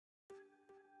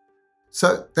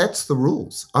So that's the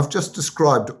rules. I've just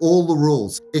described all the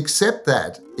rules, except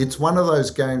that it's one of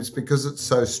those games because it's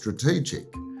so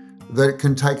strategic that it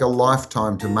can take a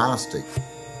lifetime to master.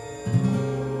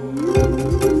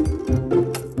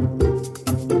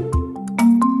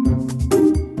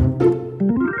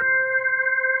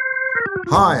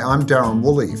 Hi, I'm Darren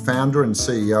Woolley, founder and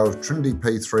CEO of Trinity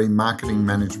P3 Marketing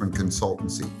Management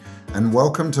Consultancy, and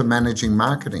welcome to Managing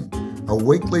Marketing, a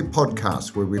weekly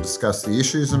podcast where we discuss the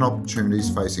issues and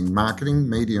opportunities facing marketing,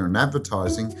 media and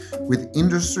advertising with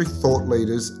industry thought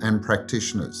leaders and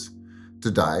practitioners.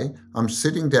 Today, I'm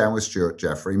sitting down with Stuart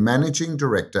Jaffrey, Managing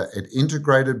Director at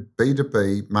integrated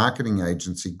B2B marketing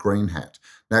agency Green Hat.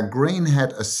 Now, Green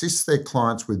Hat assists their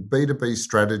clients with B2B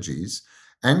strategies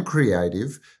and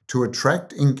creative to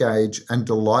attract, engage and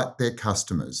delight their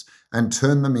customers and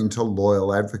turn them into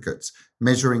loyal advocates,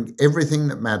 measuring everything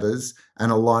that matters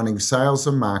and aligning sales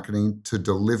and marketing to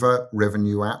deliver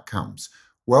revenue outcomes.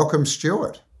 Welcome,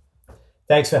 Stuart.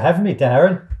 Thanks for having me,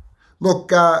 Darren.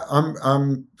 Look,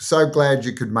 I'm so glad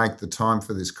you could make the time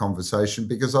for this conversation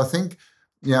because I think,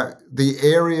 the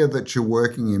area that you're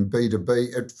working in,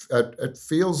 B2B, it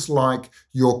feels like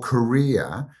your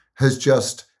career has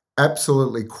just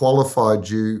absolutely qualified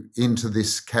you into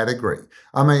this category.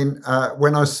 I mean,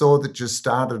 when I saw that you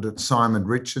started at Simon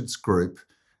Richards Group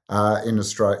in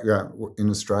Australia,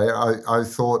 I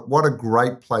thought, what a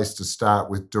great place to start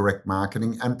with direct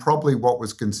marketing, and probably what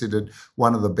was considered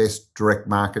one of the best direct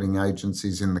marketing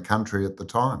agencies in the country at the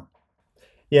time.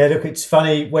 Yeah, look, it's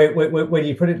funny when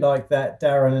you put it like that,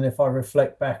 Darren, and if I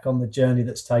reflect back on the journey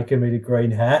that's taken me to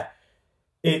Green Hat,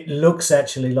 it looks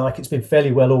actually like it's been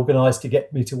fairly well organised to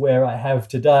get me to where I have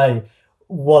today.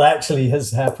 What actually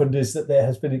has happened is that there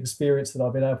has been experience that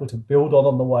I've been able to build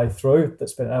on the way through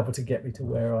that's been able to get me to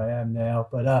where I am now.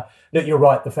 But look, you're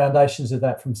right, the foundations of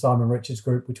that from Simon Richards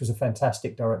Group, which was a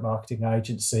fantastic direct marketing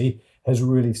agency, has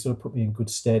really sort of put me in good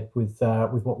stead with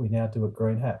what we now do at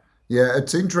Green Hat. Yeah,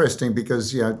 it's interesting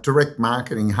because, direct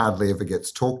marketing hardly ever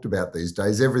gets talked about these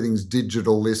days. Everything's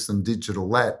digital this and digital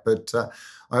that. But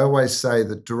I always say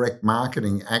that direct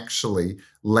marketing actually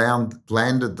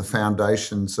landed the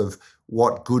foundations of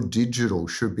what good digital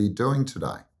should be doing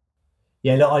today.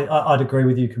 Yeah, look, I'd agree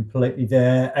with you completely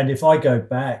there. And if I go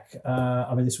back,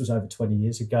 this was over 20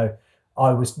 years ago,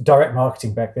 I was direct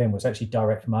marketing back then was actually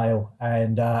direct mail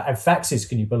and faxes.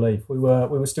 Can you believe we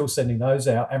were still sending those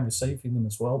out and receiving them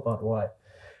as well? By the way,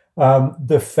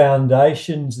 the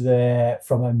foundations there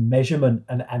from a measurement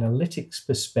and analytics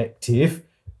perspective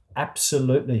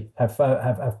absolutely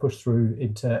have pushed through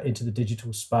into the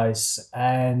digital space.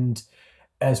 And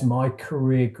as my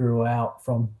career grew out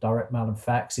from direct mail and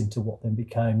fax into what then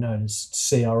became known as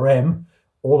CRM,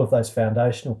 all of those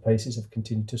foundational pieces have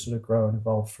continued to sort of grow and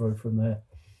evolve through from there.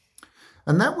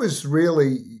 And that was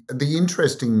really the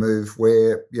interesting move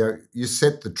where you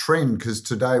set the trend, because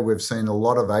today we've seen a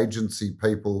lot of agency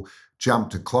people jump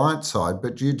to client side,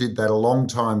 but you did that a long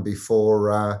time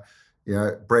before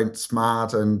Brent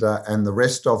Smart and the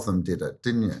rest of them did it,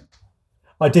 didn't you?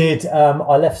 I did.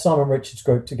 I left Simon Richards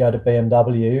Group to go to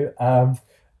BMW.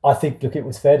 I think, look, it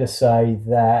was fair to say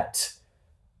that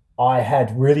I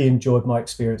had really enjoyed my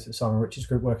experience at Simon Richards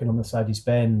Group working on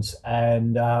Mercedes-Benz.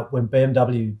 And when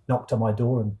BMW knocked on my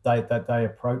door and they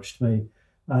approached me,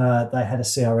 they had a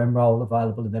CRM role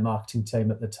available in their marketing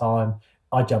team at the time.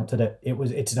 I jumped at it.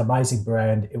 It's an amazing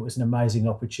brand. It was an amazing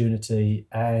opportunity.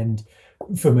 And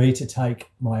for me to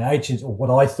take my agent, or what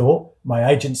I thought my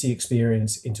agency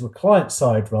experience, into a client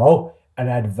side role and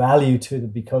add value to them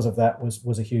because of that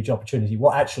was a huge opportunity.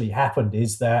 What actually happened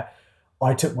is that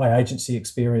I took my agency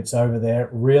experience over there,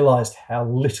 realized how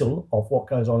little of what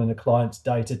goes on in a client's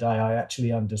day-to-day I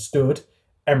actually understood,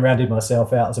 and rounded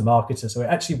myself out as a marketer. So it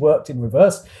actually worked in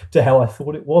reverse to how I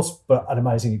thought it was, but an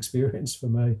amazing experience for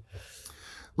me.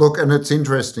 Look, and it's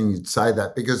interesting you'd say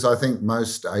that, because I think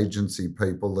most agency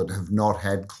people that have not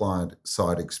had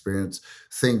client-side experience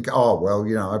think,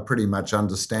 I pretty much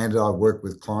understand it. I work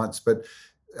with clients, but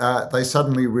they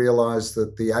suddenly realise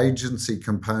that the agency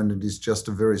component is just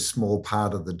a very small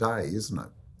part of the day, isn't it?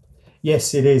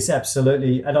 Yes, it is,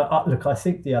 absolutely. And I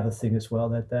think the other thing as well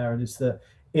there, Darren, is that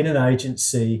in an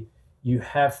agency, you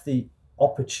have the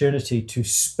opportunity to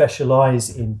specialise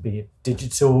in, be it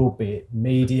digital, be it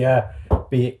media,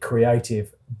 be it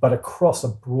creative, but across a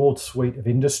broad suite of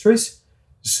industries.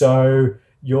 So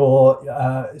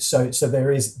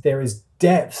there is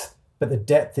depth, but the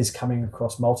depth is coming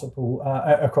across multiple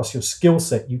across your skill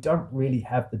set. You don't really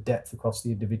have the depth across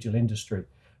the individual industry.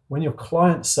 When you're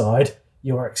client side,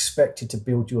 you are expected to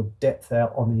build your depth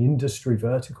out on the industry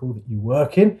vertical that you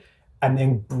work in, and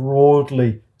then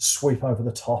broadly sweep over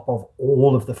the top of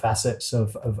all of the facets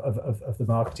of the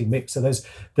marketing mix. So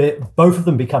both of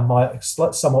them become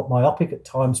somewhat myopic at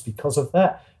times because of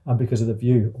that and because of the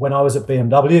view. When I was at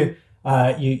BMW,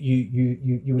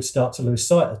 you would start to lose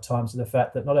sight at times of the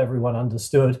fact that not everyone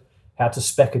understood how to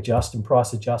spec adjust and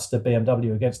price adjust a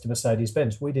BMW against a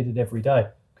Mercedes-Benz. We did it every day.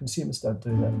 Consumers don't do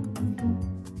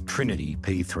that. Trinity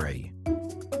P3.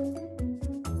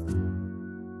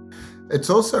 It's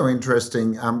also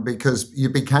interesting because you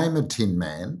became a tin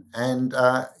man, and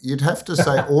you'd have to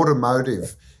say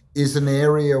automotive is an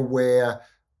area where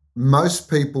most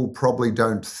people probably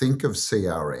don't think of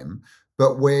CRM,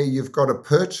 but where you've got a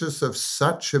purchase of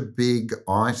such a big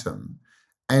item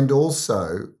and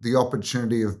also the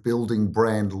opportunity of building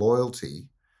brand loyalty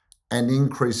and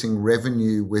increasing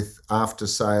revenue with after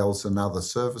sales and other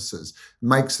services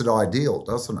makes it ideal,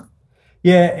 doesn't it?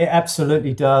 Yeah, it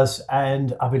absolutely does.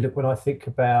 And I mean, look, when I think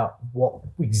about what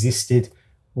existed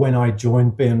when I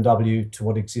joined BMW to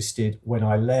what existed when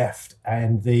I left,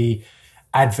 and the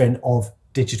advent of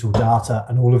digital data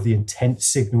and all of the intent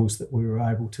signals that we were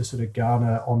able to sort of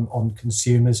garner on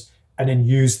consumers, and then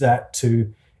use that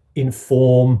to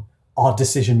inform our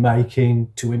decision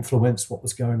making, to influence what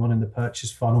was going on in the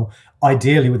purchase funnel,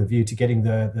 ideally with a view to getting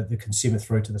the consumer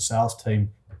through to the sales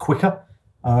team quicker.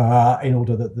 In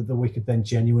order that we could then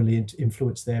genuinely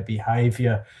influence their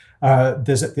behaviour.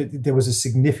 There was a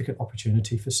significant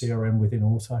opportunity for CRM within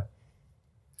auto.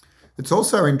 It's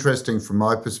also interesting from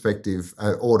my perspective,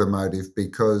 automotive,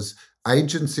 because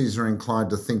agencies are inclined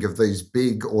to think of these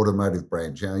big automotive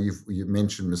brands. You know, you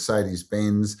mentioned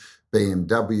Mercedes-Benz,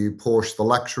 BMW, Porsche, the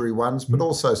luxury ones, but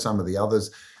also some of the others.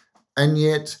 And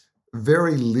yet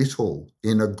very little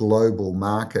in a global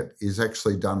market is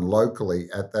actually done locally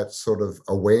at that sort of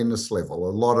awareness level.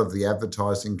 A lot of the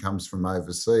advertising comes from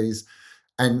overseas,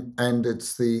 and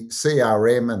it's the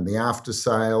CRM and the after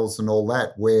sales and all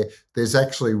that where there's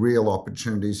actually real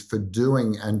opportunities for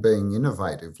doing and being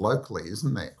innovative locally,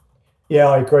 isn't there? Yeah,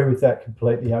 I agree with that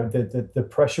completely. The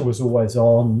pressure was always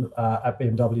on at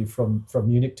BMW from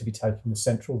Munich to be taking the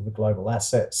central of the global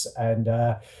assets, and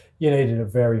you needed a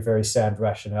very, very sound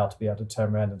rationale to be able to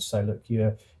turn around and say, look,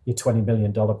 your $20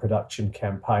 million production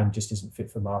campaign just isn't fit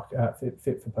for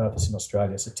purpose in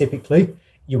Australia. So typically,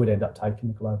 you would end up taking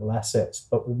the global assets.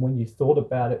 But when you thought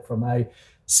about it from a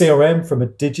CRM, from a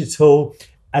digital,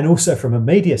 and also from a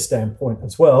media standpoint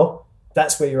as well,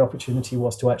 that's where your opportunity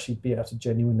was to actually be able to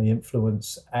genuinely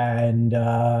influence. And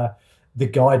the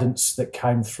guidance that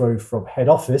came through from head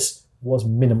office was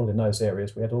minimal in those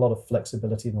areas. We had a lot of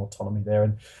flexibility and autonomy there.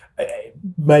 And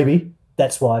maybe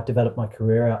that's why I developed my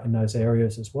career out in those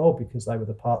areas as well, because they were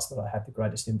the parts that I had the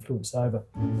greatest influence over.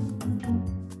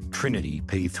 Trinity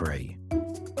P3.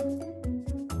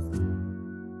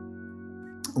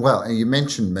 Well, and you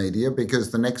mentioned media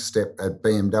because the next step at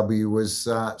BMW was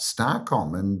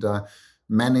Starcom and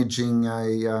managing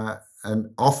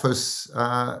an office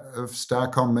of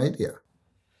Starcom Media.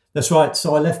 That's right.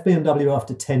 So I left BMW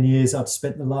after 10 years. I'd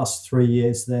spent the last 3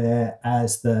 years there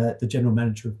as the general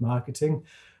manager of marketing.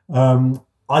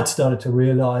 I'd started to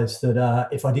realise that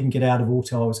if I didn't get out of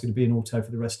auto, I was going to be in auto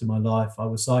for the rest of my life. I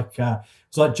was like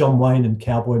John Wayne and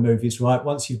cowboy movies, right?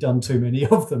 Once you've done too many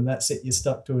of them, that's it. You're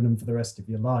stuck doing them for the rest of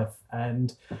your life.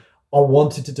 And I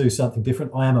wanted to do something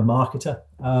different. I am a marketer.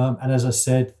 And as I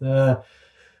said,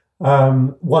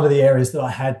 one of the areas that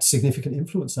I had significant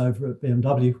influence over at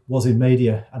BMW was in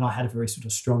media. And I had a very sort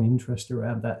of strong interest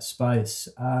around that space.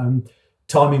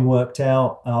 Timing worked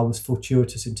out. I was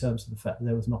fortuitous in terms of the fact that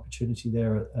there was an opportunity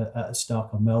there at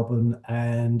Starcom Melbourne,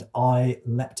 and I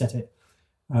leapt at it.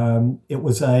 It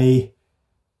was a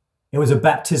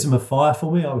baptism of fire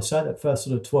for me, I would say, that first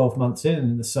sort of 12 months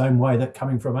in the same way that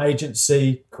coming from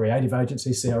agency, creative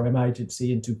agency, CRM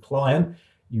agency into client,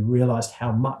 you realised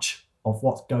how much of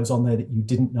what goes on there that you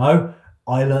didn't know.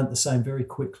 I learned the same very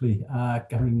quickly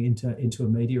going into a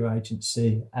media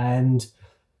agency, and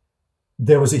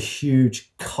there was a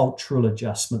huge cultural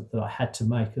adjustment that I had to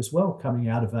make as well, coming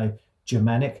out of a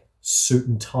Germanic suit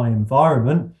and tie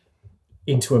environment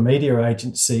into a media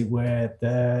agency where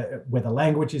the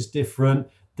language is different,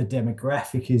 the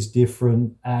demographic is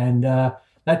different, and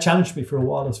that challenged me for a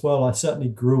while as well. I certainly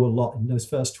grew a lot in those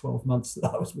first 12 months that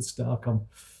I was with Starcom.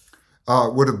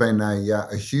 It would have been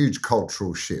a huge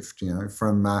cultural shift,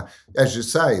 from, as you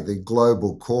say, the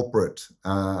global corporate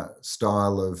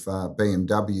style of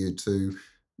BMW to,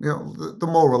 the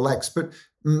more relaxed. But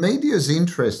media is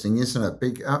interesting, isn't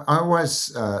it? I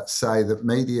always say that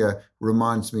media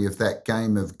reminds me of that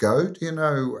game of Go. Do you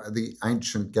know the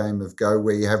ancient game of Go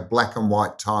where you have black and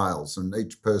white tiles and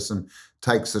each person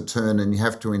takes a turn and you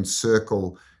have to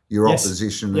encircle your Yes.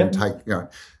 opposition Yep. and take,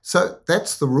 So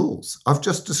that's the rules. I've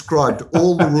just described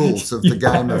all the rules of the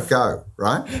game of Go,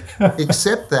 right?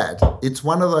 Except that it's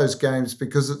one of those games,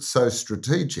 because it's so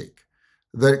strategic,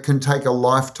 that it can take a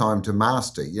lifetime to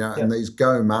master, and these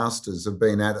Go masters have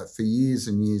been at it for years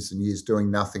and years and years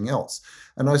doing nothing else.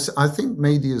 And I think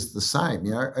media is the same,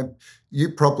 you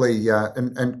probably,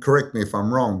 and correct me if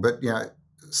I'm wrong, but,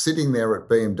 sitting there at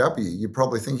BMW, you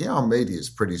probably think, media is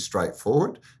pretty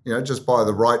straightforward, just buy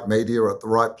the right media at the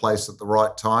right place at the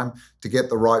right time to get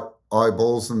the right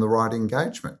eyeballs and the right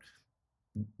engagement.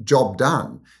 Job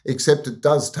done, except it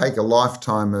does take a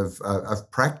lifetime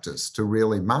of practice to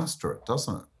really master it,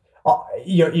 doesn't it?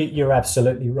 You're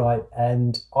absolutely right.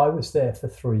 And I was there for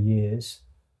 3 years.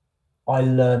 I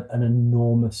learned an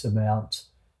enormous amount.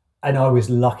 And I was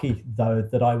lucky, though,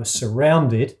 that I was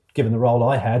surrounded, given the role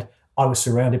I had, I was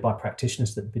surrounded by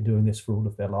practitioners that had been doing this for all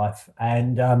of their life.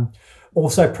 And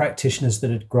also practitioners that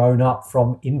had grown up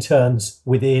from interns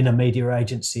within a media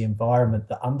agency environment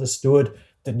that understood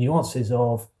the nuances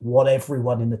of what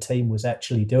everyone in the team was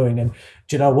actually doing. And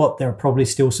do you know what? There are probably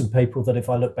still some people that if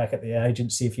I look back at the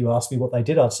agency, if you ask me what they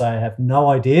did, I'd say I have no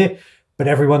idea, but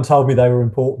everyone told me they were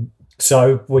important.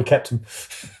 So we kept them.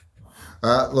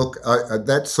 Look,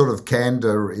 that sort of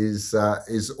candor is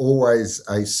always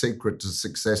a secret to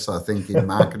success, I think, in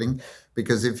marketing,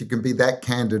 because if you can be that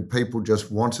candid, people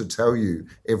just want to tell you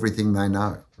everything they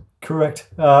know. Correct.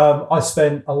 I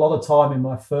spent a lot of time in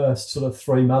my first sort of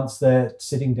 3 months there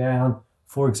sitting down,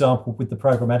 for example, with the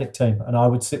programmatic team. And I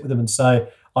would sit with them and say,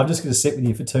 I'm just going to sit with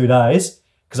you for 2 days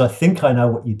because I think I know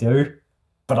what you do,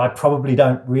 but I probably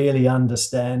don't really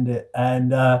understand it.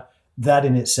 And that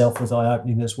in itself was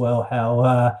eye-opening as well,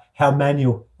 how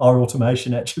manual our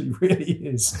automation actually really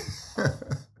is.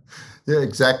 Yeah,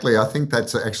 exactly. I think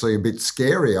that's actually a bit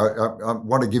scary. I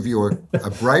want to give you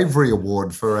a bravery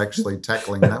award for actually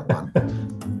tackling that one.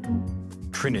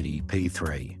 Trinity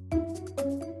P3.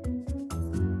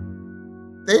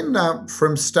 Then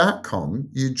from Startcom,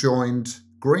 you joined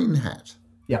Green Hat.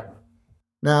 Yeah.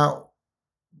 Now,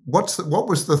 what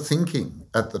was the thinking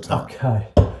at the time? Okay.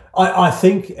 I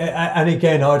think, and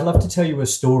again, I'd love to tell you a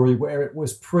story where it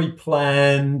was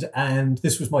pre-planned and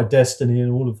this was my destiny and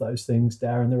all of those things,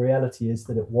 Darren. The reality is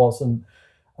that it wasn't.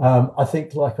 I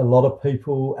think like a lot of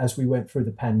people, as we went through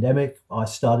the pandemic, I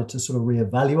started to sort of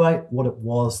reevaluate what it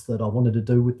was that I wanted to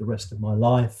do with the rest of my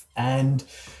life. And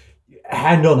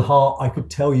hand on heart, I could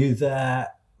tell you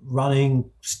that running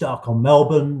Startcom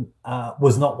Melbourne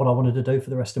was not what I wanted to do for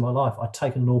the rest of my life. I'd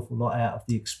taken an awful lot out of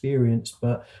the experience,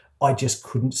 but I just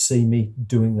couldn't see me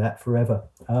doing that forever.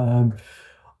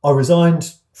 I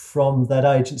resigned from that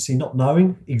agency not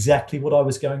knowing exactly what I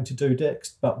was going to do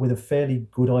next, but with a fairly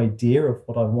good idea of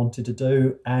what I wanted to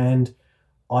do. And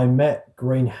I met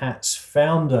Green Hat's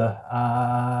founder,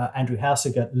 Andrew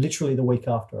Hausiger, literally the week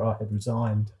after I had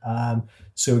resigned.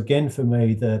 So again, for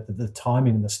me, the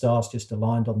timing and the stars just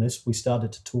aligned on this. We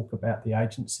started to talk about the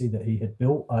agency that he had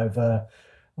built over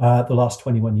the last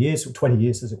 21 years, or 20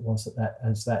 years as it was at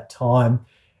that time.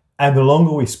 And the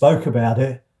longer we spoke about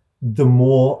it, the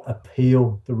more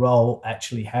appeal the role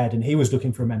actually had. And he was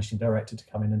looking for a managing director to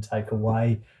come in and take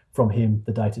away from him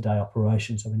the day-to-day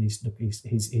operations. I mean,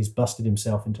 he's busted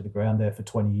himself into the ground there for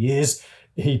 20 years.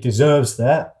 He deserves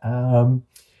that.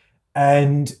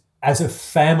 And as a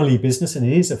family business, and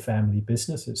it is a family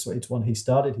business, it's one he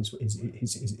started.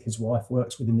 His wife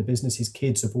works within the business. His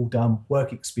kids have all done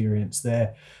work experience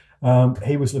there.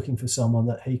 He was looking for someone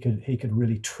that he could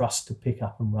really trust to pick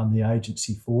up and run the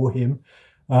agency for him.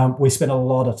 We spent a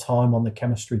lot of time on the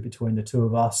chemistry between the two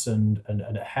of us and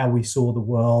how we saw the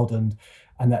world and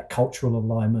that cultural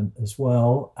alignment as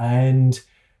well. And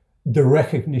the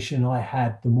recognition I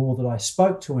had the more that I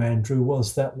spoke to Andrew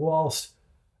was that whilst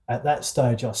at that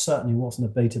stage I certainly wasn't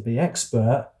a B2B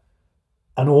expert,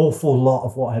 an awful lot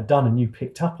of what I had done, and you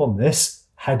picked up on this,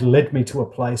 had led me to a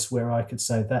place where I could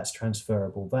say that's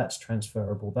transferable, that's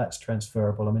transferable, that's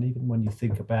transferable. I mean, even when you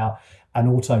think about an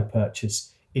auto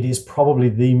purchase, it is probably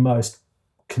the most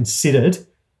considered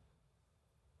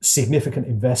significant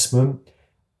investment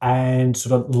and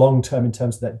sort of long-term in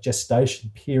terms of that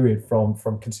gestation period from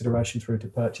consideration through to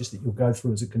purchase that you'll go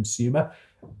through as a consumer.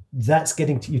 That's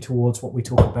getting you towards what we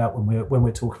talk about when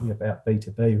we're talking about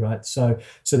B2B, right? So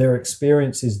there are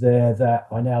experiences there that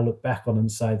I now look back on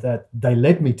and say that they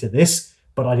led me to this,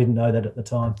 but I didn't know that at the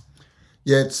time.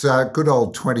 Yeah, it's good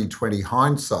old 2020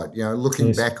 hindsight.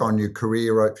 Looking back on your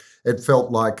career, it felt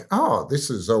like,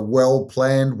 this is a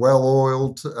well-planned,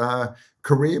 well-oiled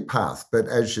career path. But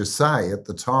as you say, at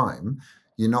the time,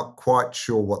 you're not quite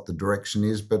sure what the direction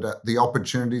is, but the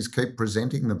opportunities keep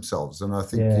presenting themselves. And I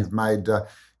think you've made,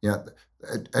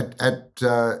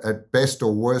 at best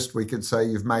or worst, we could say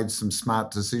you've made some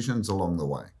smart decisions along the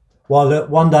way. Well, look,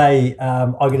 one day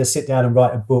I'm going to sit down and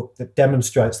write a book that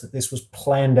demonstrates that this was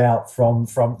planned out from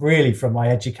my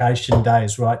education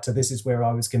days, right? So this is where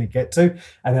I was going to get to.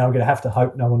 And then I'm going to have to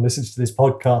hope no one listens to this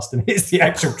podcast and hears the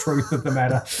actual truth of the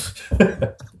matter.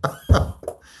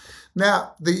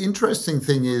 Now, the interesting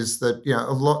thing is that, you know,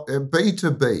 a lot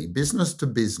B2B, business to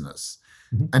business,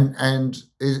 Mm-hmm. and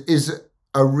is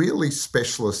a really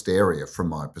specialist area from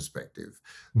my perspective.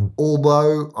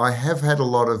 Although I have had a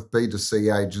lot of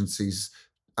B2C agencies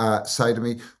say to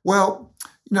me, well,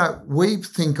 you know, we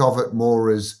think of it more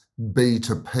as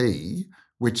B2P,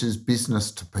 which is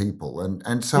business to people.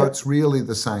 And so It's really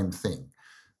the same thing.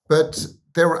 But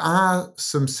there are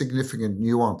some significant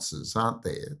nuances, aren't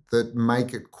there, that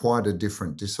make it quite a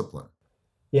different discipline.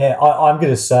 Yeah, I'm going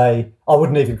to say I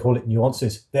wouldn't even call it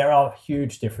nuances. There are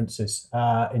huge differences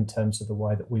in terms of the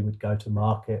way that we would go to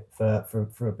market for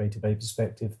a B2B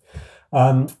perspective.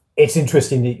 It's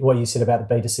interesting what you said about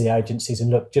the B2C agencies.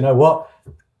 And look, do you know what?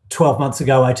 12 months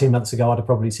ago, 18 months ago, I'd have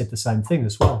probably said the same thing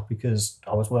as well, because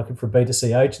I was working for a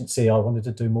B2C agency. I wanted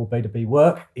to do more B2B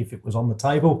work if it was on the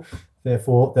table.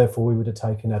 Therefore, we would have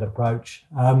taken that approach.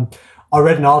 I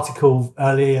read an article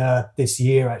earlier this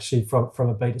year, actually, from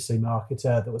a B2C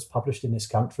marketer that was published in this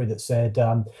country that said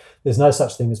there's no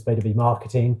such thing as B2B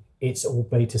marketing, it's all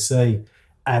B2C.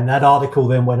 And that article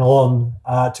then went on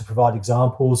to provide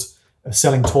examples of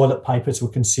selling toilet paper to a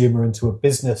consumer and to a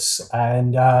business.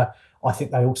 And I think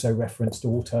they also referenced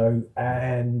auto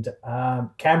and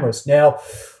cameras. Now,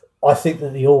 I think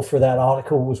that the author of that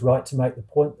article was right to make the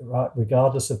point that, right,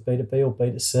 regardless of B2B or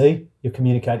B2C, you're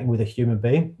communicating with a human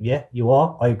being. Yeah, you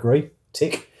are. I agree.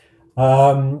 Tick.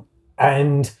 And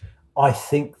I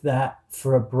think that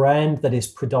for a brand that is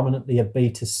predominantly a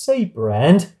B2C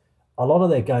brand, a lot of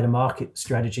their go-to-market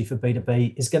strategy for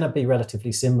B2B is going to be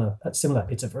relatively similar.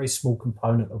 It's a very small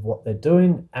component of what they're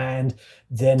doing, and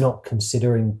they're not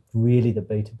considering really the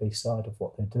B2B side of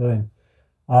what they're doing.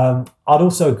 I'd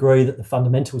also agree that the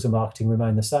fundamentals of marketing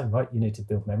remain the same, right? You need to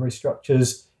build memory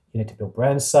structures. You need to build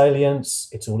brand salience.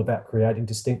 It's all about creating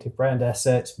distinctive brand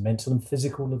assets, mental and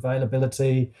physical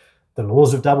availability. The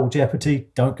laws of double jeopardy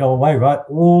don't go away, right?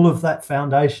 All of that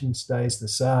foundation stays the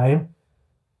same.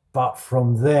 But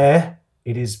from there,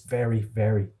 it is very,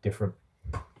 very different.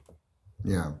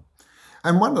 Yeah.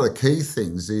 And one of the key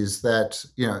things is that,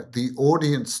 you know, the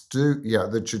audience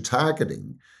that you're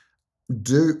targeting,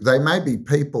 they may be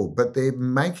people, but they're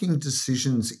making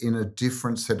decisions in a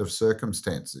different set of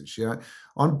circumstances. You know,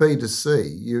 on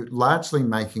B2C, you're largely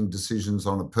making decisions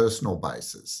on a personal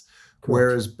basis. Correct.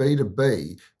 Whereas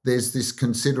B2B, there's this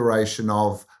consideration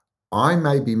of, I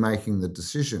may be making the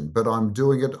decision, but I'm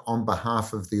doing it on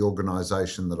behalf of the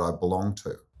organisation that I belong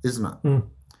to, isn't it?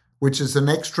 Which is an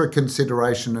extra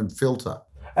consideration and filter.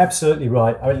 Absolutely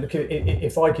right. I mean, look,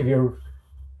 if I give you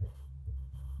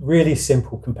really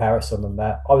simple comparison on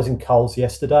that. I was in Coles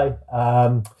yesterday.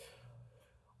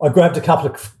 I grabbed a couple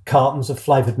of cartons of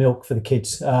flavoured milk for the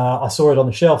kids. I saw it on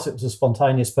the shelves. It was a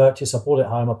spontaneous purchase. I brought it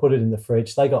home. I put it in the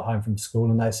fridge. They got home from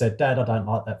school and they said, Dad, I don't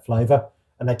like that flavour.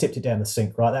 And they tipped it down the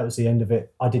sink, right? That was the end of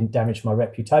it. I didn't damage my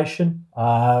reputation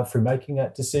through making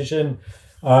that decision.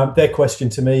 Their question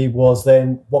to me was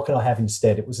then, what can I have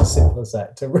instead? It was as simple as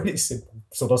that. It's a really simple,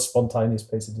 sort of spontaneous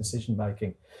piece of decision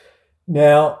making.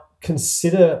 Now,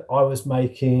 consider I was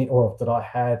making, or that I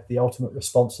had the ultimate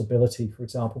responsibility, for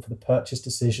example, for the purchase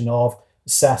decision of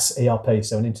SaaS ERP,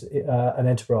 so an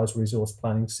enterprise resource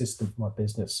planning system for my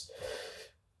business.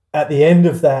 At the end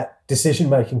of that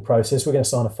decision-making process, we're going to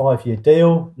sign a 5-year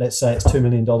deal. Let's say it's $2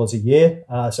 million a year,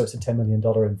 so it's a $10 million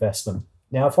investment.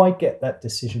 Now, if I get that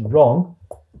decision wrong,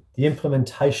 the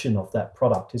implementation of that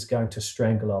product is going to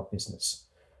strangle our business.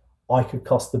 I could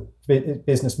cost the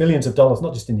business millions of dollars,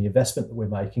 not just in the investment that we're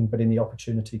making, but in the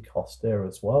opportunity cost there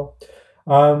as well.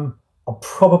 I'm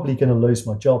probably going to lose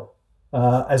my job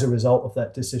as a result of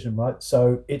that decision, right?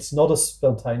 So it's not a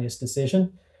spontaneous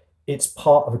decision. It's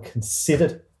part of a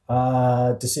considered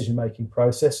decision-making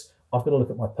process. I've got to look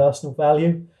at my personal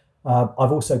value.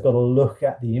 I've also got to look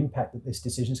at the impact that this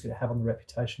decision is going to have on the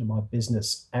reputation of my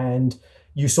business. And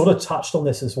you sort of touched on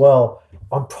this as well.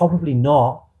 I'm probably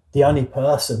not the only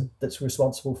person that's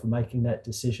responsible for making that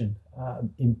decision.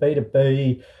 In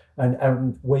B2B,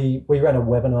 and we ran a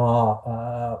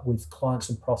webinar with clients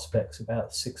and prospects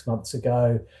about 6 months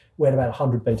ago. We had about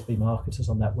 100 B2B marketers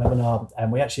on that webinar,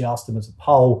 and we actually asked them as a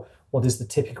poll, what is the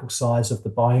typical size of the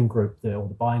buying group there, or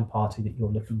the buying party that you're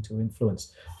looking to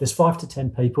influence? There's 5 to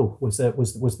 10 people was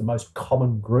the most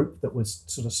common group that was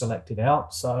sort of selected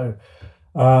out. So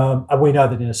And we know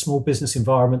that in a small business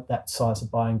environment, that size of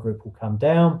buying group will come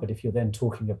down. But if you're then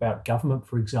talking about government,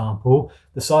 for example,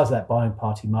 the size of that buying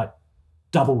party might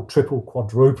double, triple,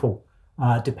 quadruple,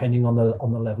 depending on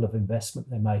the level of investment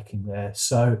they're making there.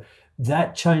 So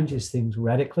that changes things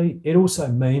radically. It also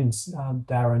means,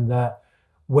 Darren, that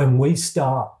when we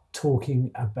start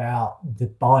talking about the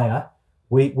buyer,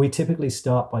 we typically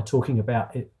start by talking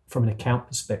about it from an account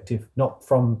perspective, not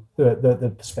from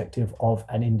the perspective of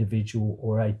an individual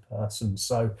or a person.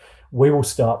 So we will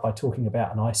start by talking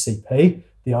about an ICP,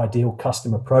 the ideal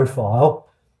customer profile.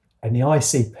 And the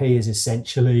ICP is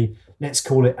essentially, let's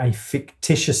call it a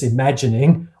fictitious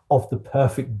imagining of the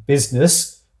perfect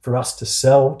business for us to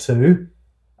sell to,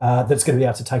 that's going to be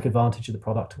able to take advantage of the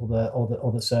product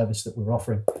or the service that we're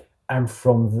offering. And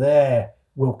from there,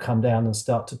 we'll come down and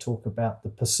start to talk about the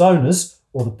personas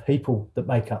or the people that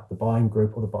make up the buying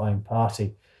group or the buying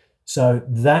party. So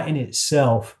that in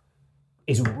itself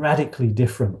is radically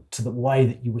different to the way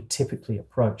that you would typically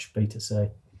approach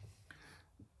B2C.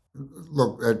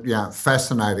 Look,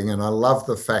 fascinating. And I love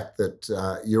the fact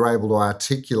that you're able to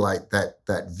articulate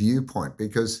that viewpoint,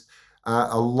 because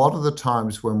a lot of the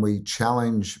times when we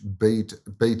challenge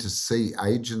B2C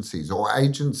agencies or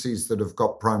agencies that have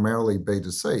got primarily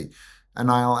B2C, and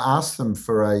I'll ask them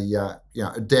for a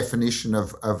definition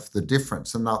of the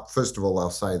difference. And first of all, they'll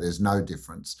say there's no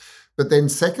difference. But then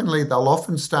secondly, they'll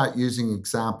often start using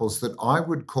examples that I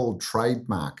would call trade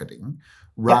marketing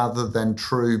rather than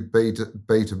true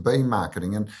B2B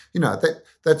marketing. And,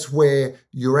 that's where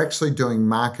you're actually doing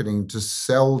marketing to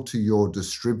sell to your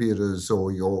distributors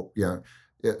or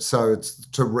so it's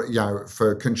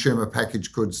for consumer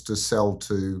packaged goods to sell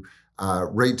to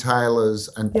retailers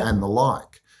and the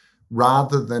like,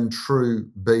 rather than true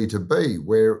B2B,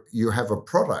 where you have a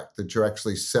product that you're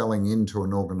actually selling into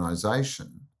an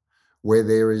organisation where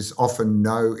there is often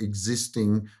no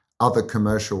existing other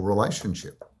commercial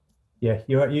relationship. Yeah,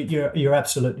 you're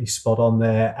absolutely spot on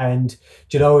there. And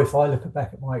if I look back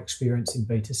at my experience in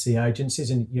B2C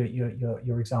agencies and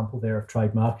your example there of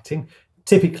trade marketing,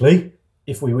 typically,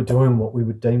 if we were doing what we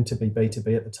would deem to be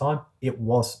B2B at the time, it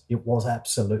was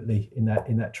absolutely in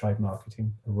that trade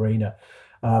marketing arena.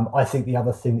 I think the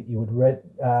other thing that you would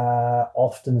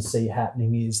often see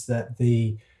happening is that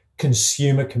the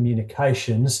consumer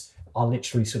communications are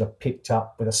literally sort of picked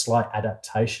up with a slight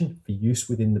adaptation for use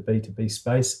within the B2B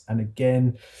space. And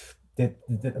again,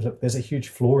 look, there's a huge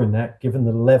flaw in that, given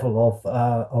the level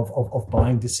of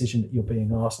buying decision that you're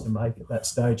being asked to make at that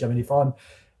stage. I mean,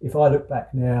 if I look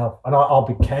back now, and I'll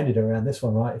be candid around this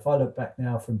one, right? If I look back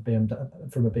now from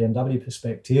a BMW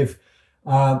perspective,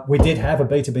 we did have a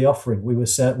B2B offering. We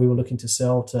were looking to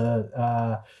sell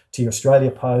to your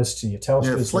Australia Post, to your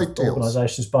Telstra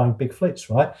organisations buying big fleets,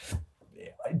 right?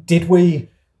 Did we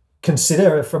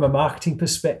consider from a marketing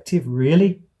perspective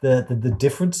really the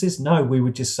differences? No, we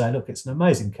would just say, look, it's an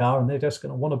amazing car, and they're just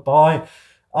going to want to buy,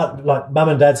 like mum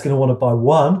and dad's going to want to buy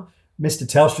one. Mr.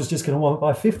 Telstra's just going to want to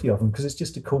buy 50 of them because it's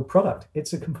just a cool product.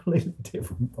 It's a completely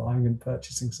different buying and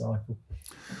purchasing cycle.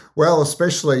 Well,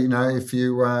 especially if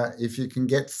you can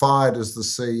get fired as the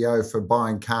CEO for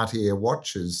buying Cartier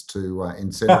watches to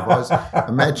incentivize,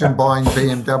 imagine buying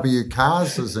BMW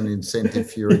cars as an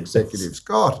incentive for your executives.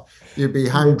 God, you'd be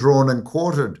hung, drawn, and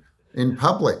quartered in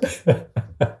public.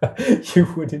 You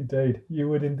would indeed.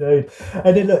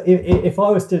 And then look, if I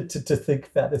was to think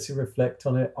about this and reflect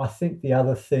on it, I think the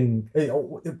other thing,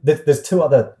 there's two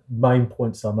other main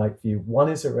points I'll make for you. One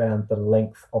is around the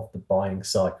length of the buying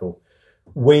cycle.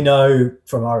 We know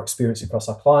from our experience across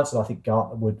our clients, and I think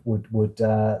Gartner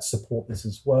would support this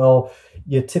as well,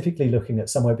 you're typically looking at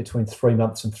somewhere between 3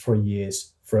 months and 3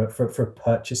 years for a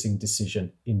purchasing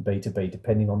decision in B2B,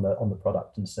 depending on the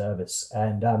product and service.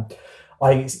 And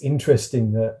I think it's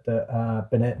interesting that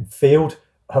Binet and Field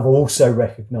have also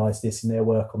recognised this in their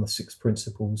work on the 6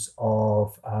 principles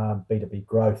of B2B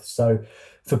growth. So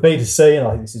for B2C, and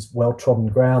I think this is well-trodden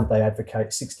ground, they advocate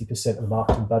 60% of the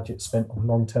marketing budget spent on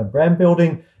long-term brand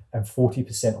building and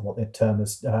 40% on what they term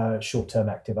as short-term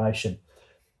activation.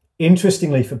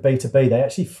 Interestingly, for B2B, they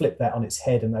actually flip that on its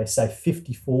head and they say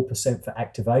 54% for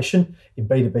activation. In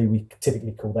B2B, we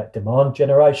typically call that demand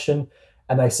generation.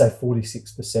 And they say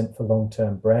 46% for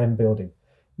long-term brand building.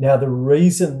 Now, the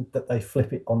reason that they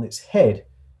flip it on its head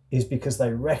is because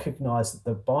they recognize that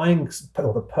the buying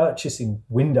or the purchasing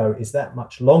window is that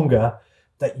much longer,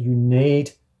 that you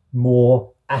need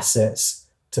more assets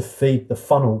to feed the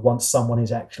funnel once someone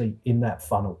is actually in that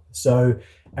funnel. So,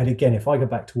 and again, if I go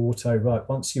back to auto, right,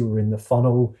 once you were in the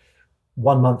funnel,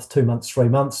 1 month, 2 months, 3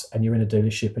 months, and you're in a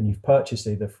dealership and you've purchased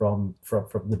either from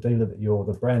the dealer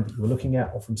the brand that you were looking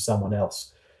at or from someone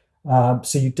else.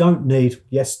 So you don't need,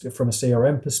 yes, from a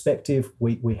CRM perspective,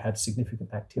 we had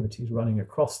significant activities running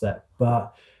across that,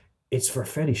 but it's for a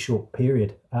fairly short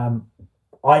period.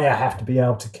 I now have to be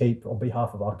able to keep, on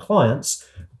behalf of our clients,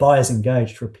 buyers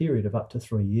engaged for a period of up to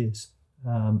 3 years.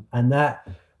 And that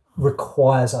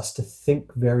requires us to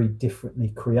think very differently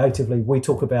creatively. We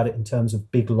talk about it in terms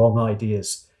of big, long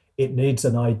ideas. It needs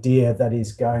an idea that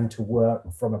is going to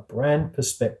work from a brand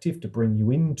perspective to bring you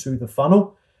into the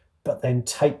funnel, but then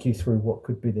take you through what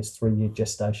could be this 3-year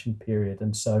gestation period.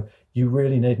 And so you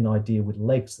really need an idea with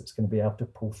legs that's going to be able to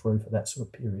pull through for that sort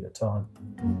of period of time.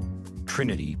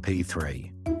 Trinity P3.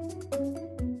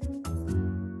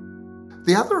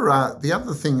 The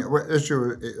other thing, as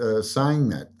you're saying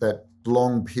that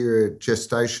long period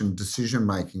gestation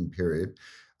decision-making period,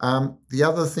 the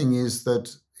other thing is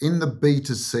that in the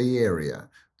B2C area,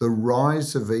 the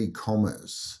rise of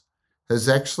e-commerce has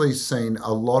actually seen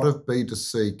a lot of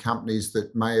B2C companies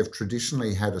that may have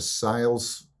traditionally had a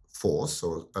sales force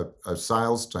or a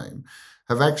sales team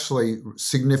have actually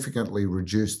significantly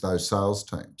reduced those sales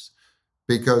teams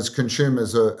because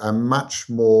consumers are much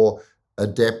more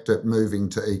adept at moving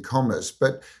to e-commerce.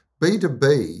 But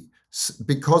B2B,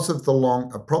 because of the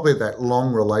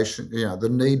long relation, the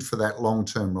need for that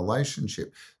long-term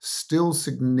relationship still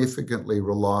significantly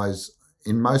relies,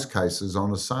 in most cases,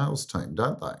 on a sales team,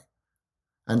 don't they?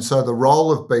 And so the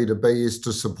role of B2B is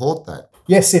to support that.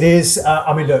 Yes, it is.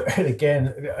 Look,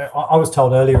 again, I was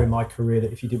told earlier in my career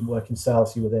that if you didn't work in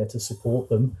sales, you were there to support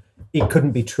them. It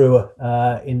couldn't be truer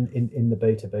in the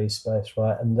B2B space,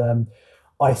 right? And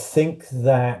I think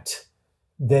that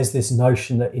there's this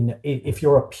notion that if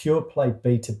you're a pure play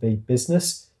B2B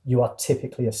business, you are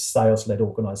typically a sales-led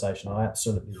organization. I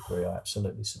absolutely agree. I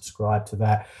absolutely subscribe to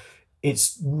that.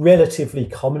 It's relatively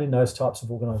common in those types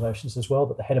of organizations as well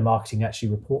that the head of marketing actually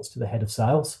reports to the head of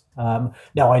sales.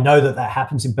 Now, I know that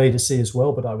happens in B2C as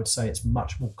well, but I would say it's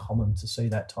much more common to see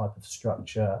that type of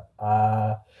structure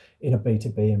in a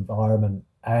B2B environment.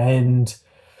 And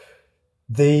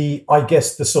the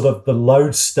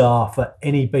lodestar for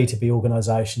any B2B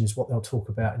organization is what they'll talk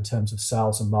about in terms of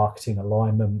sales and marketing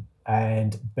alignment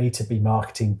and B2B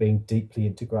marketing being deeply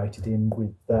integrated in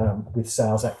with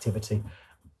sales activity.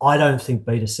 I don't think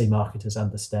B2C marketers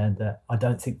understand that. I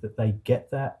don't think that they get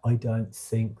that. I don't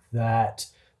think that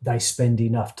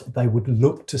they would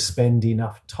look to spend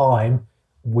enough time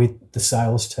with the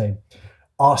sales team.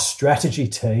 Our strategy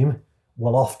team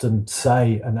will often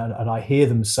say, and I hear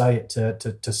them say it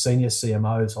to senior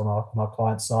CMOs on our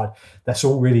client side, that's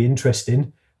all really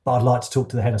interesting, but I'd like to talk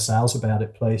to the head of sales about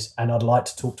it, please. And I'd like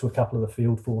to talk to a couple of the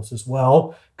field force as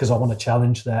well, because I want to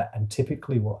challenge that. And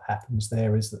typically what happens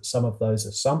there is that some of those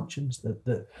assumptions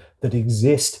that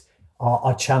exist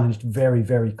are challenged very,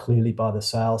 very clearly by the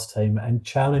sales team and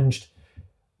challenged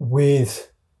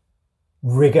with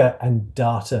rigor and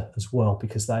data as well,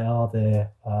 because they are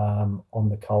there on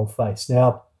the coalface.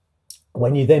 Now,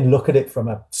 when you then look at it from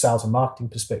a sales and marketing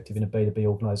perspective in a B2B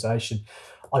organization,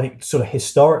 I think sort of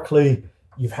historically,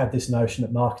 you've had this notion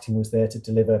that marketing was there to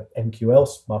deliver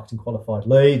MQLs, marketing qualified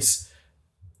leads.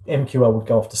 MQL would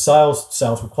go off to sales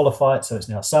would qualify it, so it's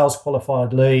now a sales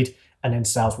qualified lead, and then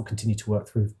sales will continue to work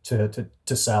through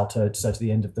to sale to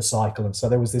the end of the cycle. And so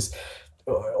there was this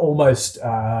almost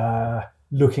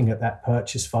looking at that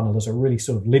purchase funnel as a really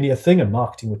sort of linear thing, and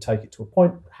marketing would take it to a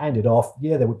point, hand it off.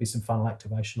 Yeah, there would be some funnel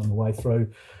activation on the way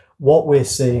through. What we're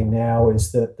seeing now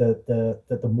is that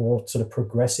the more sort of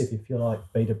progressive, if you like,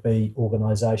 B2B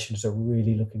organizations are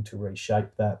really looking to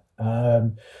reshape that.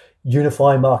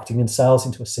 Unifying marketing and sales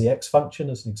into a CX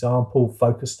function, as an example,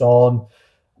 focused on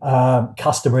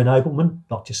customer enablement,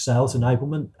 not just sales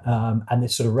enablement, and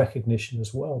this sort of recognition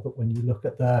as well that when you look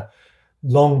at the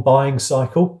long buying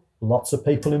cycle, lots of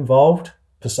people involved,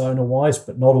 persona-wise,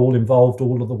 but not all involved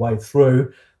all of the way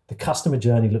through. The customer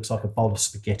journey looks like a bowl of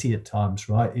spaghetti at times,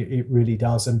 right? It really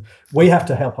does. And we have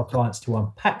to help our clients to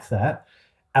unpack that.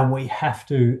 And we have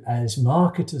to, as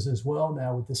marketers as well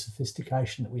now, with the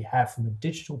sophistication that we have from a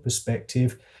digital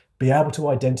perspective, be able to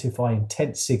identify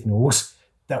intent signals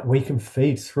that we can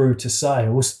feed through to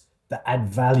sales that add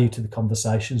value to the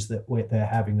conversations that they're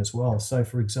having as well. So,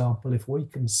 for example, if we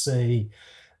can see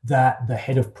that the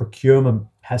head of procurement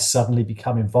has suddenly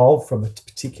become involved from a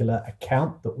particular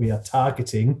account that we are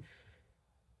targeting,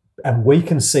 and we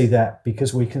can see that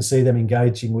because we can see them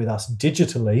engaging with us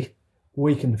digitally,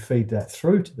 we can feed that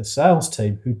through to the sales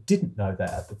team who didn't know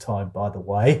that at the time, by the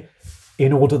way,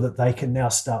 in order that they can now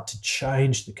start to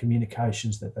change the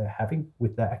communications that they're having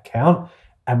with that account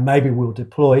And maybe we'll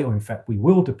deploy, or in fact we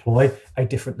will deploy, a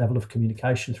different level of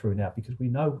communication through now, because we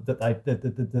know that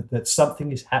that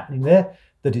something is happening there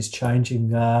that is changing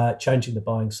the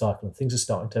buying cycle, and things are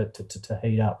starting to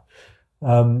heat up.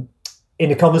 In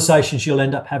the conversations you'll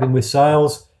end up having with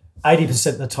sales,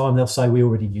 80% of the time they'll say, we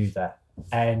already knew that.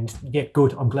 And yeah,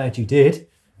 good, I'm glad you did.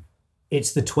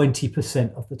 It's the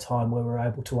 20% of the time where we're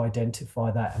able to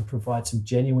identify that and provide some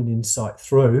genuine insight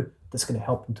through that's going to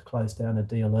help them to close down a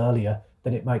deal earlier.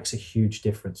 Then it makes a huge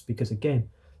difference, because again,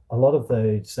 a lot of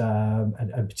those,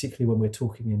 and particularly when we're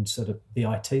talking in sort of the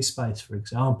IT space, for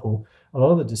example, a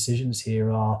lot of the decisions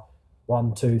here are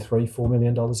 $1, $2, $3, $4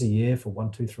 million a year for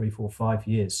 1, 2, 3, 4, 5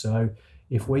 years. So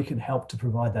if we can help to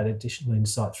provide that additional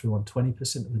insight through on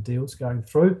 20% of the deals going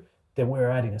through, then we're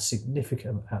adding a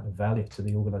significant amount of value to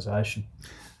the organisation.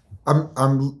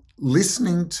 I'm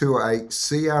listening to a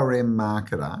CRM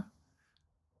marketer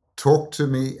talk to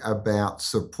me about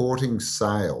supporting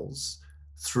sales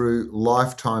through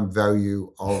lifetime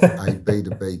value of a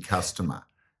B2B customer.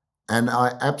 And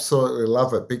I absolutely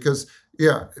love it, because,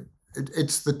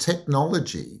 it's the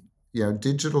technology,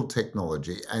 digital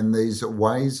technology, and these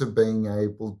ways of being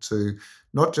able to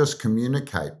not just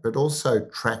communicate, but also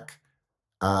track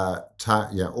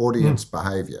audience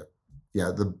behavior,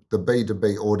 the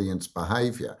B2B audience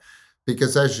behavior.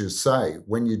 Because as you say,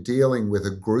 when you're dealing with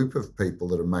a group of people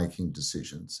that are making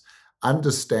decisions,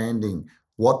 understanding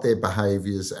what their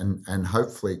behaviors and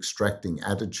hopefully extracting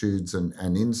attitudes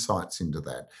and insights into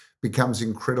that becomes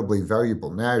incredibly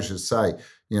valuable. Now, as you say,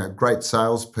 great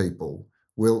salespeople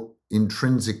will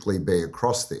intrinsically be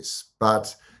across this,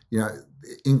 but,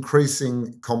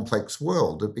 increasing complex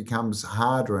world, it becomes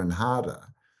harder and harder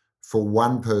for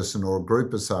one person or a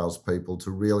group of salespeople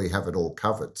to really have it all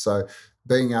covered. So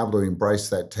being able to embrace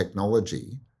that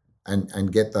technology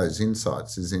and get those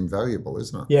insights is invaluable,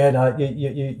 isn't it? Yeah, no,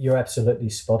 you're absolutely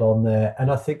spot on there.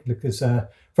 And I think because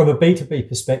from a B2B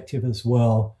perspective as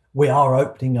well, we are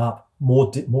opening up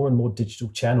more and more digital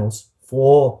channels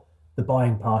for the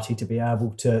buying party to be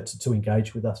able to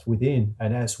engage with us within.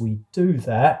 And as we do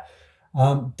that,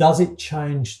 does it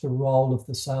change the role of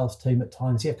the sales team at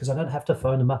times? Yeah, because I don't have to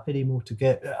phone them up anymore to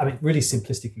get, really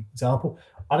simplistic example,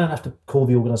 I don't have to call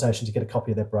the organisation to get a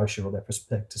copy of their brochure or their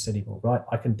prospectus anymore, right?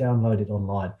 I can download it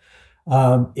online.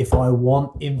 If I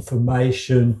want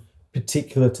information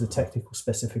particular to the technical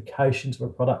specifications of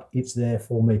a product, it's there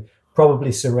for me,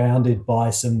 probably surrounded by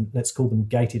some, let's call them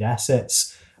gated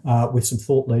assets, with some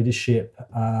thought leadership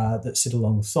that sit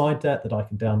alongside that I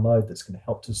can download, that's going to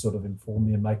help to sort of inform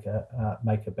me and make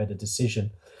a better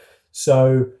decision.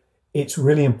 So it's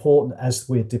really important, as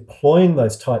we're deploying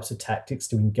those types of tactics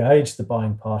to engage the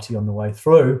buying party on the way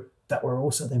through, that we're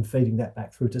also then feeding that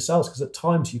back through to sales, because at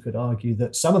times you could argue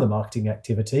that some of the marketing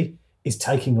activity is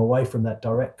taking away from that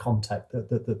direct contact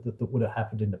that would have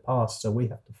happened in the past. So we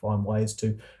have to find ways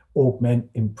to augment,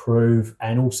 improve,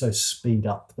 and also speed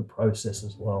up the process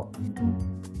as well.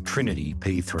 Trinity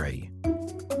P3.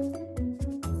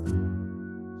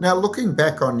 Now, looking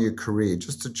back on your career,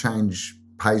 just to change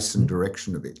pace and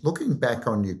direction a bit, looking back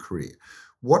on your career,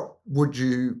 what would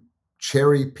you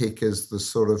cherry pick as the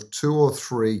sort of 2 or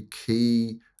 3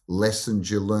 key lessons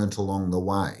you learnt along the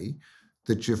way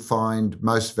that you find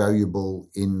most valuable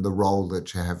in the role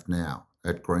that you have now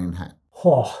at Green Hat?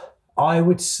 I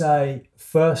would say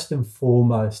first and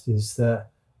foremost is that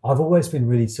I've always been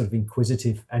really sort of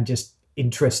inquisitive and just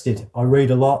interested. I read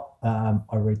a lot.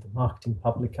 I read the marketing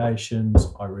publications.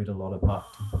 I read a lot of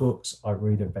marketing books. I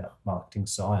read about marketing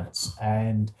science.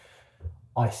 And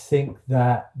I think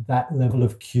that level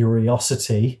of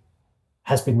curiosity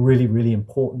has been really, really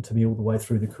important to me all the way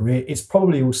through the career. It's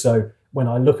probably also, when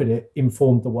I look at it,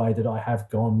 informed the way that I have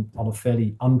gone on a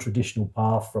fairly untraditional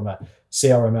path from a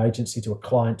CRM agency to a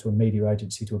client to a media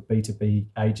agency to a B2B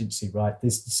agency, right?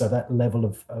 So that level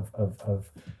of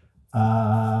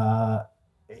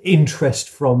interest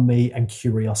from me and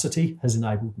curiosity has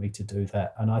enabled me to do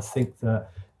that. And I think that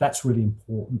that's really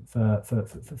important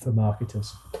for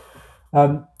marketers.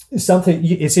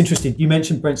 It's interesting. You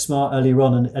mentioned Brent Smart earlier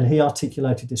on, and he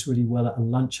articulated this really well at a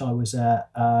lunch I was at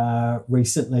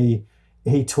recently.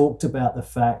 He talked about the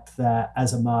fact that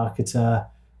as a marketer,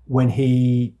 when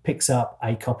he picks up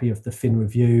a copy of the Fin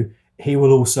Review, he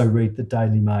will also read the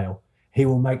Daily Mail. He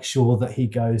will make sure that he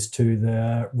goes to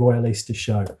the Royal Easter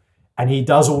Show. And he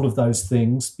does all of those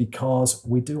things because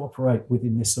we do operate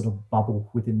within this sort of bubble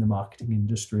within the marketing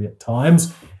industry at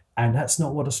times. And that's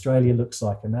not what Australia looks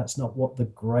like, and that's not what the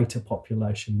greater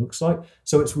population looks like.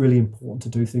 So it's really important to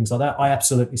do things like that. I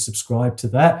absolutely subscribe to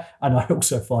that. And I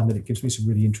also find that it gives me some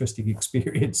really interesting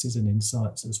experiences and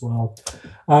insights as well.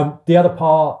 The other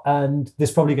part, and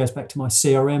this probably goes back to my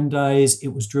CRM days, it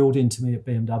was drilled into me at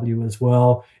BMW as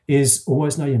well, is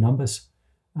always know your numbers.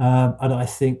 And I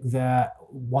think that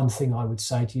one thing I would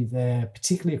say to you there,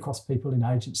 particularly across people in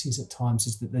agencies at times,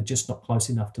 is that they're just not close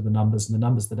enough to the numbers, and the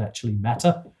numbers that actually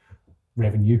matter,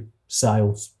 revenue,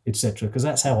 sales, etc., because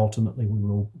that's how ultimately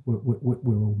we're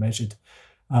all measured.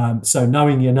 So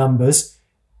knowing your numbers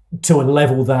to a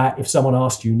level that if someone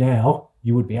asked you now,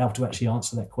 you would be able to actually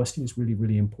answer that question is really,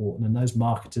 really important. And those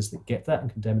marketers that get that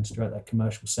and can demonstrate that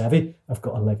commercial savvy have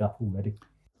got a leg up already.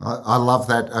 I love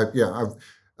that.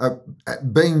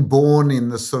 Being born in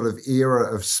the sort of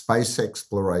era of space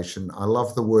exploration, I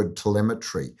love the word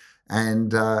telemetry.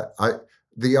 And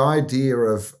the idea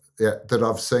of that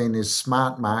I've seen is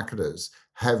smart marketers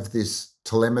have this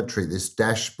telemetry, this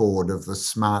dashboard of the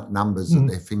smart numbers at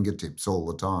their fingertips all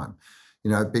the time.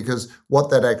 Because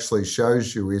what that actually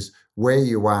shows you is where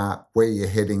you are, where you're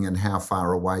heading, and how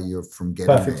far away you're from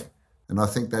getting there. And I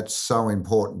think that's so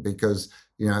important because,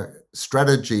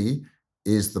 strategy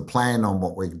is the plan on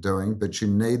what we're doing, but you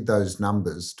need those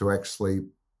numbers to actually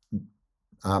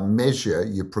measure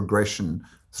your progression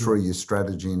through your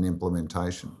strategy and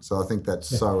implementation. So I think that's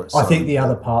so I think the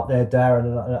other part there, Darren,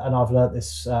 and I've learnt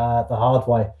this the hard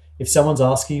way, if someone's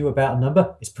asking you about a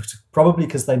number, it's probably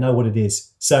because they know what it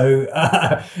is. So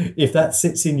if that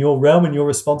sits in your realm and your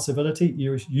responsibility,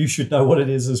 you should know what it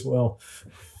is as well.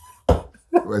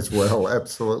 As well,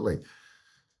 absolutely.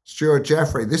 Stuart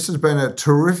Jaffrey, this has been a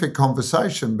terrific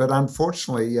conversation, but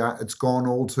unfortunately it's gone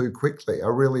all too quickly. I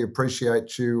really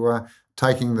appreciate you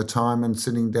taking the time and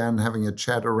sitting down and having a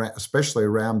chat, especially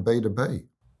around B2B.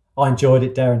 I enjoyed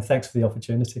it, Darren. Thanks for the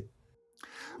opportunity.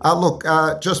 Look,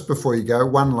 just before you go,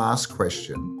 one last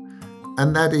question,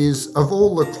 and that is, of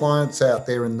all the clients out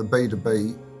there in the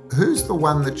B2B, who's the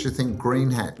one that you think Green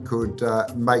Hat could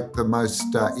make the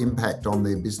most impact on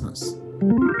their business?